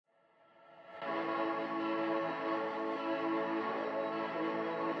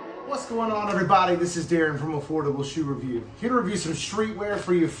What's going on, everybody? This is Darren from Affordable Shoe Review. Here to review some streetwear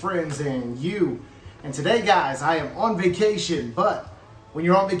for your friends and you. And today, guys, I am on vacation, but when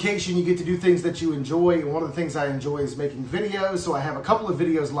you're on vacation, you get to do things that you enjoy. And one of the things I enjoy is making videos. So I have a couple of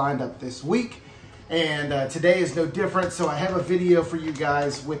videos lined up this week. And today is no different. So I have a video for you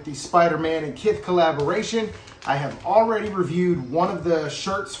guys with the Spider-Man and Kith collaboration. I have already reviewed one of the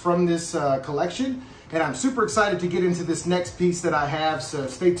shirts from this collection. And I'm super excited to get into this next piece that I have, so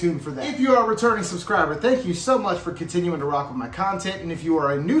stay tuned for that. If you are a returning subscriber, thank you so much for continuing to rock with my content. And if you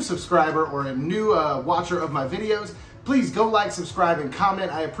are a new subscriber or a new watcher of my videos, please go like, subscribe, and comment.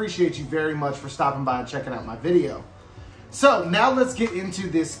 I appreciate you very much for stopping by and checking out my video. So now let's get into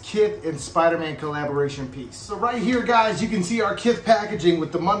this Kith and Spider-Man collaboration piece. So right here, guys, you can see our Kith packaging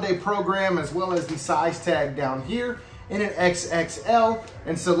with the Monday program as well as the size tag down here in an XXL.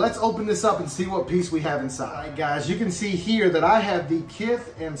 And so let's open this up and see what piece we have inside. All right, guys, you can see here that I have the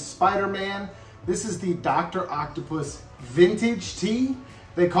Kith and Spider-Man. This is the Dr. Octopus vintage tee.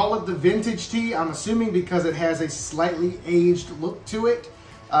 They call it the vintage tee, I'm assuming because it has a slightly aged look to it.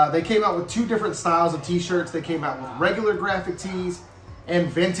 They came out with two different styles of t-shirts. They came out with regular graphic tees and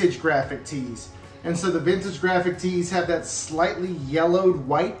vintage graphic tees. And so the vintage graphic tees have that slightly yellowed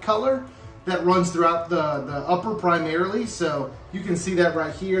white color that runs throughout the upper primarily. So you can see that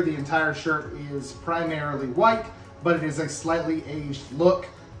right here. The entire shirt is primarily white, but it is a slightly aged look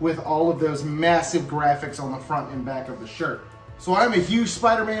with all of those massive graphics on the front and back of the shirt. So I'm a huge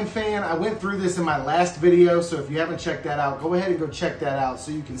Spider-Man fan. I went through this in my last video, so if you haven't checked that out, go ahead and go check that out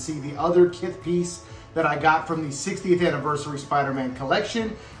so you can see the other Kith piece that I got from the 60th anniversary Spider-Man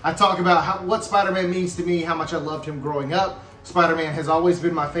collection. I talk about what Spider-Man means to me, how much I loved him growing up. Spider-Man has always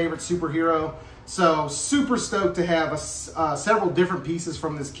been my favorite superhero, so super stoked to have several different pieces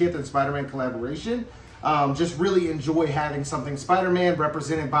from this Kith and Spider-Man collaboration. Just really enjoy having something Spider-Man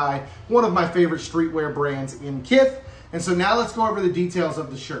represented by one of my favorite streetwear brands in Kith. And so now let's go over the details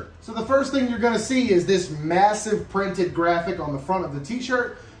of the shirt. So the first thing you're gonna see is this massive printed graphic on the front of the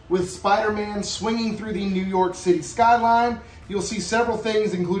t-shirt with Spider-Man swinging through the New York City skyline. You'll see several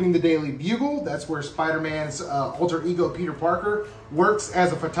things, including the Daily Bugle. That's where Spider-Man's alter ego, Peter Parker, works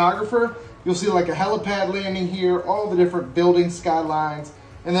as a photographer. You'll see like a helipad landing here, all the different building skylines,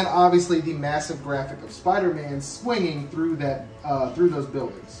 and then obviously the massive graphic of Spider-Man swinging through through those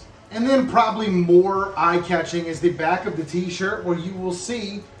buildings. And then probably more eye-catching is the back of the t-shirt where you will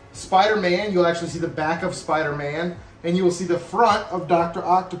see Spider-Man. You'll actually see the back of Spider-Man, and you will see the front of Dr.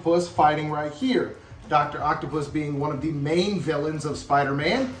 Octopus fighting right here. Dr. Octopus being one of the main villains of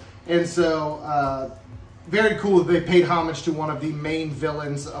Spider-Man. And so very cool that they paid homage to one of the main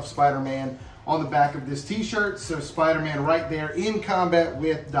villains of Spider-Man on the back of this t-shirt. So Spider-Man right there in combat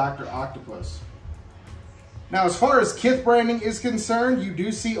with Dr. Octopus. Now, as far as Kith branding is concerned, you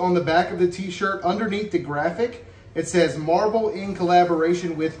do see on the back of the t-shirt underneath the graphic, it says Marvel in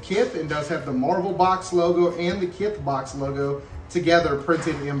collaboration with Kith, and does have the Marvel box logo and the Kith box logo together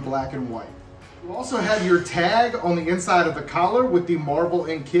printed in black and white. You also have your tag on the inside of the collar with the Marvel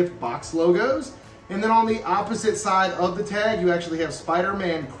and Kith box logos. And then on the opposite side of the tag, you actually have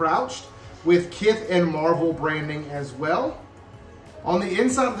Spider-Man crouched with Kith and Marvel branding as well. On the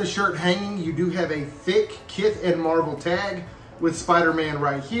inside of the shirt hanging, you do have a thick Kith and Marvel tag with Spider-Man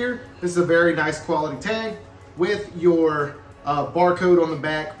right here. This is a very nice quality tag with your barcode on the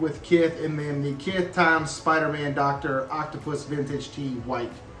back with Kith, and then the Kith times Spider-Man Dr. Octopus vintage tee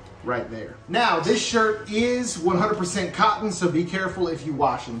white right there. Now, this shirt is 100% cotton, so be careful if you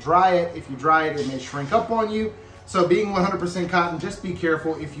wash and dry it. If you dry it, it may shrink up on you. So being 100% cotton, just be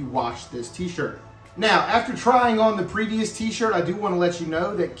careful if you wash this t-shirt. Now, after trying on the previous t-shirt, I do want to let you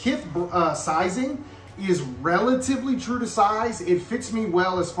know that Kith sizing is relatively true to size. It fits me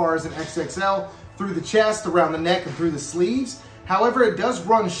well as far as an XXL through the chest, around the neck, and through the sleeves. However, it does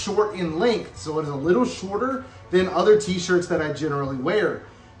run short in length, so it is a little shorter than other t-shirts that I generally wear.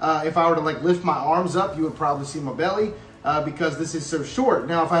 If I were to like lift my arms up, you would probably see my belly because this is so short.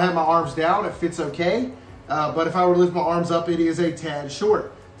 Now, if I have my arms down, it fits okay. But if I were to lift my arms up, it is a tad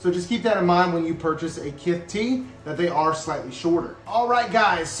short. So just keep that in mind when you purchase a Kith tee, that they are slightly shorter. All right,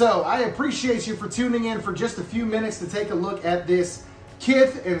 guys, so I appreciate you for tuning in for just a few minutes to take a look at this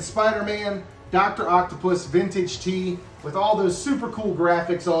Kith and Spider-Man Dr. Octopus vintage tee with all those super cool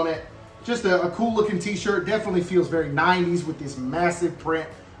graphics on it. Just a cool looking t-shirt. Definitely feels very 90s with this massive print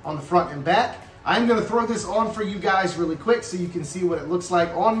on the front and back. I'm gonna throw this on for you guys really quick so you can see what it looks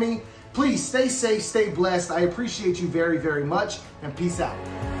like on me. Please stay safe, stay blessed. I appreciate you very, very much, and peace out.